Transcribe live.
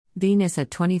Venus at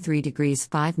 23 degrees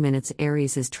 5 minutes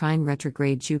Aries is trine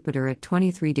retrograde Jupiter at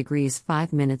 23 degrees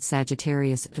 5 minutes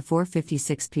Sagittarius at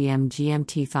 4:56 p.m.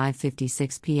 GMT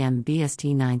 5:56 p.m.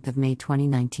 BST 9th of May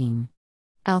 2019.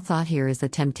 Our thought here is the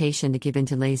temptation to give in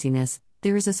to laziness.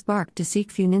 There is a spark to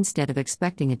seek fun instead of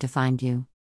expecting it to find you.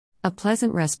 A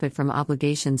pleasant respite from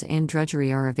obligations and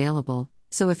drudgery are available,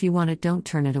 so if you want it, don't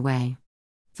turn it away.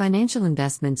 Financial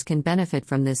investments can benefit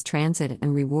from this transit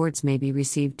and rewards may be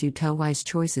received due to wise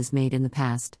choices made in the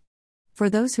past. For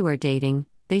those who are dating,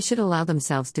 they should allow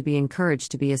themselves to be encouraged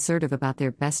to be assertive about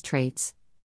their best traits.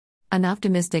 An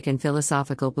optimistic and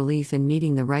philosophical belief in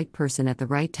meeting the right person at the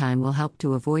right time will help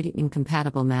to avoid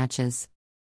incompatible matches.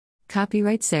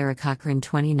 Copyright Sarah Cochran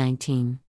 2019.